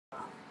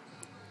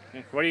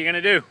What are you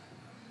gonna do?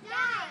 Dive.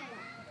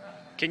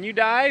 Can you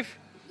dive?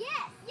 Yes,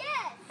 yes.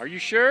 Are you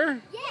sure?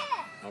 Yes.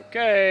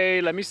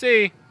 Okay, let me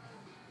see.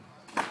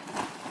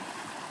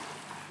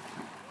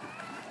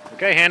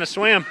 Okay, Hannah,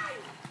 swim.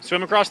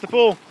 Swim across the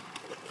pool.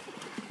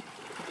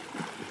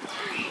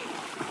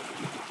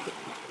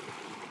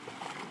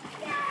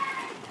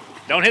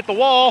 Don't hit the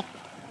wall.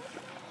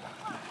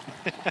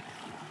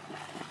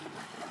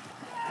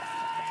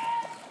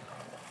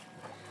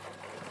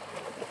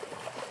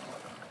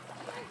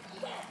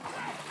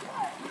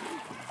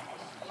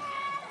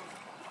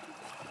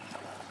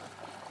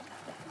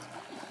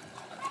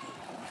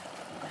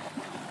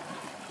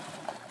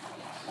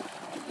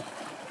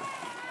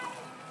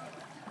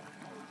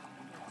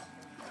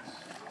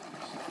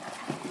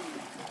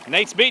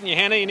 Nate's beating you,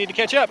 Hannah. You need to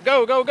catch up.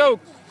 Go, go, go.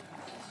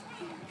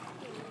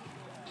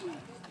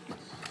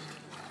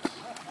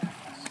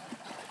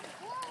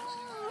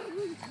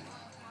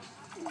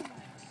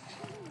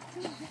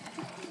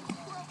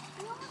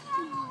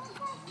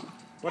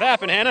 What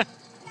happened, Hannah?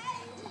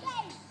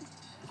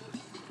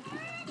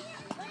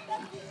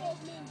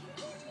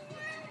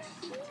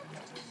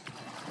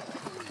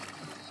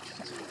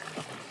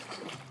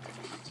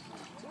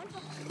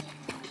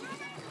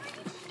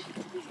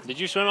 Did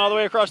you swim all the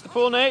way across the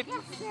pool, Nate?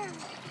 Yes, sir.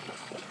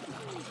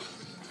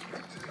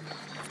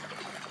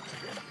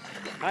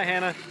 Hi,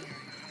 Hannah.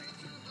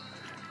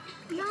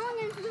 Now I'm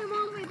going to swim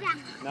all the way back.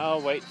 No,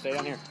 wait. Stay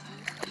down here.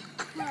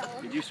 No.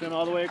 Did you swim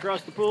all the way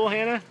across the pool,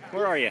 Hannah?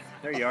 Where are you?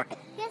 There you are.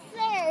 Yes,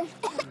 sir.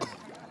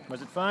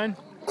 Was it fun?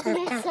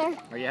 Yes, sir.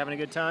 Are you having a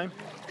good time?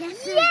 Yes,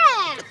 sir.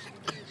 Yeah.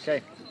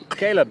 Okay.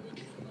 Caleb,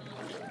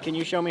 can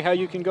you show me how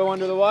you can go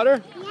under the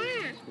water?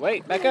 Yeah.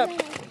 Wait, back up.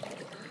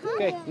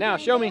 Okay, now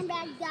show me.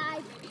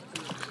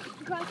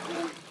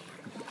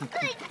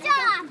 Good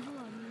job.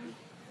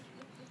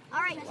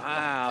 All right.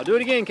 Wow, do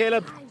it again,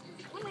 Caleb.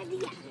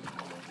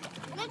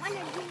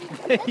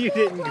 You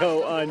didn't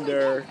go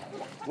under.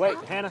 Wait,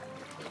 Hannah.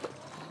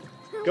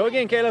 Go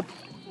again, Caleb.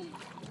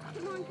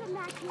 Come on, come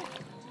back here.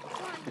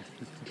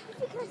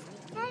 Because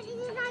Daddy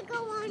did not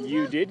go under.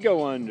 You did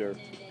go under.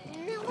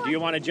 No, Do you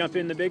want to jump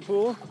in the big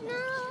pool? No.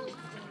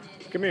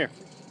 Come here.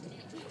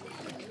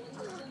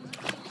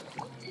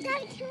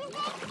 Daddy, can we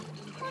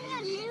make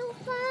a new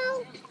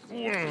phone?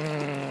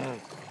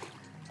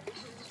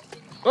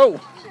 Oh!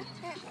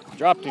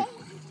 Dropped him.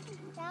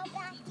 Now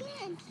back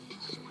in.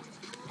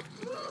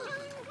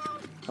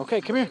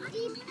 Okay, come here.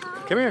 Deep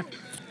part. Come here.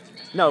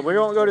 No, we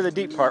won't go to the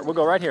deep part. We'll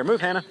go right here.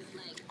 Move, Hannah.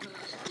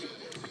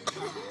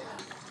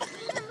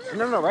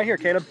 No, no, right here,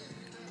 Caleb.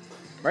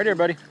 Right here,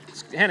 buddy.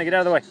 Hannah, get out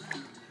of the way.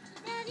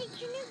 Daddy,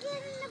 can you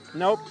get in the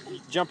Nope.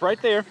 Jump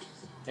right there,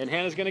 and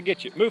Hannah's going to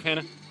get you. Move,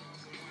 Hannah.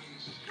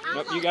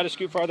 Nope, you got to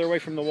scoot farther away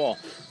from the wall.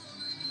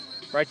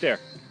 Right there.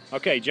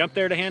 Okay, jump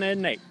there to Hannah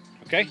and Nate.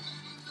 Okay?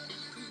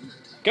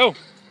 Go.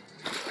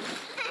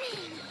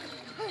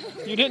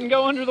 You didn't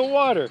go under the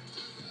water.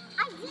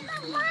 I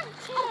didn't want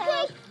to.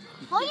 Okay.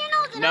 Well, you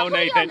know that No, I'm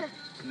way Nathan. under.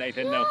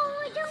 Nathan, no.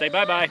 I don't Say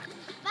bye-bye. want